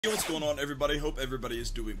Yo, what's going on, everybody? Hope everybody is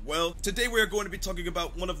doing well. Today we are going to be talking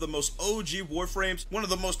about one of the most OG Warframes, one of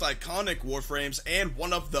the most iconic Warframes, and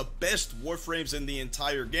one of the best Warframes in the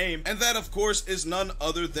entire game. And that, of course, is none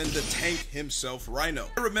other than the tank himself, Rhino.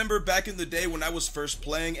 I remember back in the day when I was first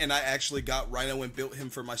playing and I actually got Rhino and built him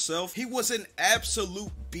for myself. He was an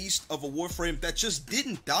absolute beast of a Warframe that just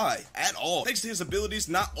didn't die at all. Thanks to his abilities,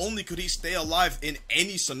 not only could he stay alive in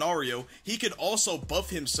any scenario, he could also buff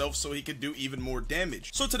himself so he could do even more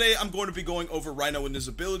damage. So today I'm going to be going over Rhino and his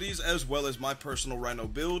abilities as well as my personal Rhino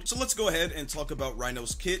build. So let's go ahead and talk about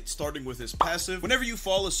Rhino's kit, starting with his passive. Whenever you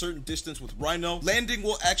fall a certain distance with Rhino, landing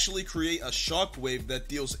will actually create a shockwave that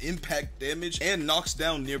deals impact damage and knocks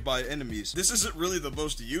down nearby enemies. This isn't really the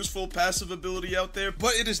most useful passive ability out there,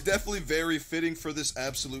 but it is definitely very fitting for this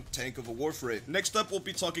absolute tank of a Warframe. Next up, we'll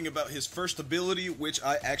be talking about his first ability, which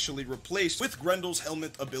I actually replaced with Grendel's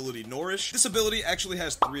Helminth Ability Nourish. This ability actually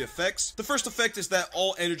has 3 effects. The first effect is that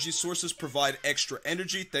all energy sources provide extra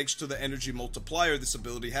energy thanks to the energy multiplier this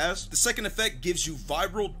ability has. The second effect gives you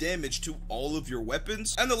viral damage to all of your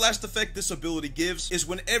weapons. And the last effect this ability gives is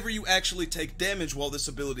whenever you actually take damage while this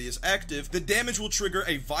ability is active, the damage will trigger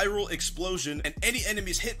a viral explosion, and any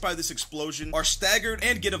enemies hit by this explosion are staggered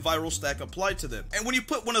and get a viral stack applied to them. And when you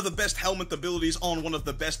put one of the best Helminth abilities on one of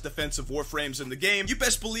the best defensive Warframes in the game, you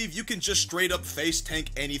best believe you can just straight up face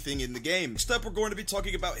tank anything in the game. Next up, we're going to be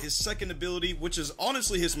talking about his second ability, which is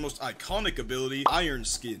honestly his most iconic ability, Iron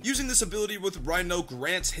Skin. Using this ability with Rhino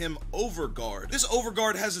grants him Overguard. This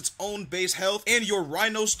Overguard has its own base health, and your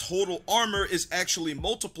Rhino's total armor is actually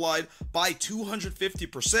multiplied by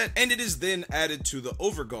 250%, and it is then added to the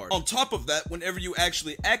Overguard. On top of that, whenever you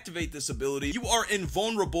actually activate this ability, you are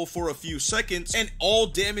invulnerable for a few seconds, and all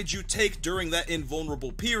damage you take during that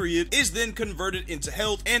invulnerable period is then converted into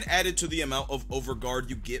health and added to the amount of Overguard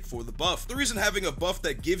you get for the buff. The reason having a buff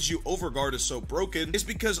that gives you Overguard is so broken is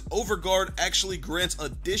because Overguard actually grants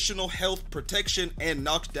additional health protection and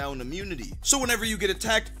knockdown immunity. So whenever you get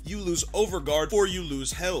attacked, you lose Overguard or you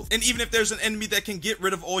lose health. And even if there's an enemy that can get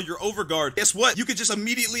rid of all your Overguard, guess what? You can just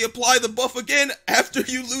immediately apply the buff again after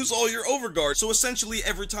you lose all your Overguard. So essentially,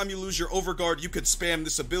 every time you lose your Overguard, you could spam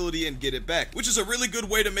this ability and get it back, which is a really good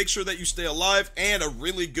way to make sure that you stay alive and a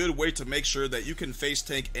really good way to make sure that you can face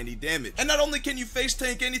tank any damage. And not only can you face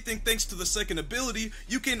tank anything thanks to the second ability,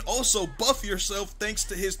 you can also buff yourself thanks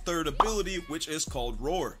to his third ability, which is called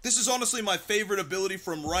Roar. This is honestly my favorite ability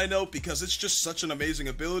from Rhino because it's just such an amazing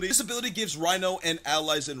ability. This ability gives Rhino and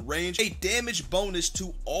allies in range a damage bonus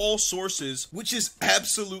to all sources, which is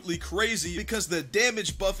absolutely crazy because the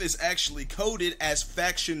damage buff is actually coded as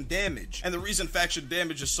faction damage. And the reason faction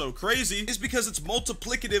damage is so crazy is because it's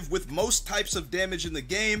multiplicative with most types of damage in the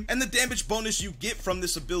game, and the damage bonus you get from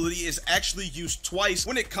this ability is actually used twice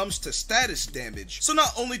when it comes to status damage. So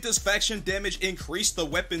not only does faction damage increase the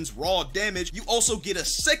weapon's raw damage, you also get a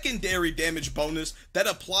secondary damage bonus that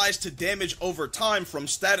applies to damage over time from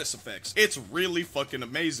status effects. It's really fucking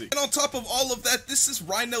amazing. And on top of all of that, this is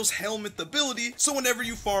Rhino's Helminth ability, so whenever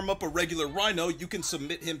you farm up a regular Rhino, you can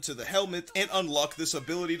submit him to the Helminth and unlock this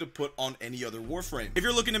ability to put on any other Warframe. If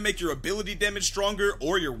you're looking to make your ability damage stronger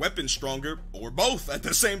or your weapon stronger, or both at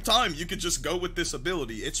the same time, you could just go with this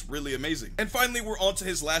ability. It's really amazing. And finally, we're on to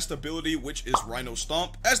his last ability, which is Rhino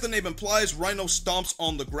Stomp. As the name implies, Rhino stomps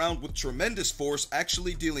on the ground with tremendous force,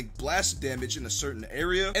 actually dealing blast damage in a certain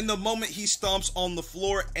area. And the moment he stomps on the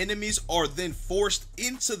floor, enemies are then forced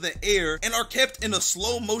into the air and are kept in a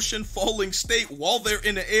slow motion falling state while they're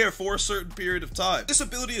in the air for a certain period of time. This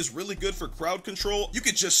ability is really good for crowd control. You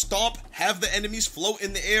could just stomp, have the enemies float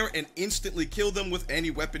in the air, and instantly kill them with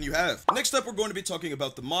any weapon you have. Next up, we're going to be talking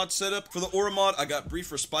about the mod setup. For the Aura mod, I got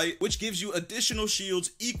Brief Respite, which gives you additional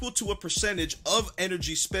shields equal to a percentage of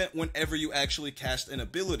energy spent whenever you actually cast an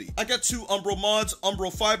ability. I got 2 Umbral mods,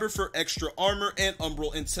 Umbral Fiber for extra armor and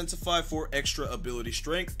Umbral Intensify for extra ability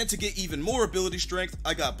strength. And to get even more ability strength,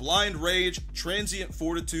 I got Blind Rage, Transient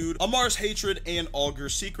Fortitude, Amar's Hatred, and Augur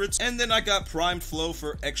Secrets. And then I got Primed Flow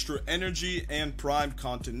for extra energy and Primed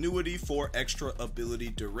Continuity for extra ability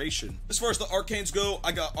duration. As far as the arcanes go,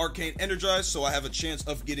 I got Arcane Energized, so I have a chance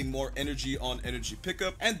of getting more energy on energy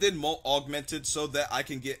pickup, and then Molt Augmented so that I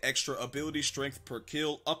can get extra ability strength per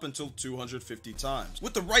kill up until 250 times.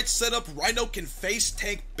 With the right setup, Rhino can face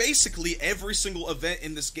tank basically every single event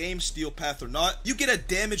in this game, Steel Path or not. You get a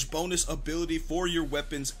damage bonus ability for your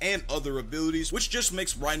weapons and other abilities, which just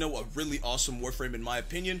makes Rhino a really awesome Warframe in my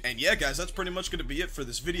opinion. And yeah guys, that's pretty much going to be it for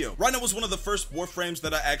this video. Rhino was one of the first Warframes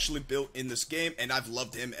that I actually built in this game, and I've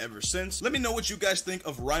loved him ever since. Let me know what you guys think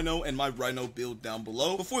of Rhino and my Rhino build down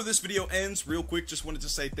below. Before this video ends, real quick, just wanted to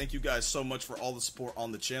say thank you guys so much for all the support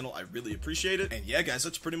on the channel. I really appreciate it. And yeah guys,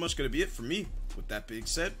 that's pretty much going to be it for me. With that being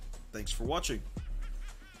said, thanks for watching.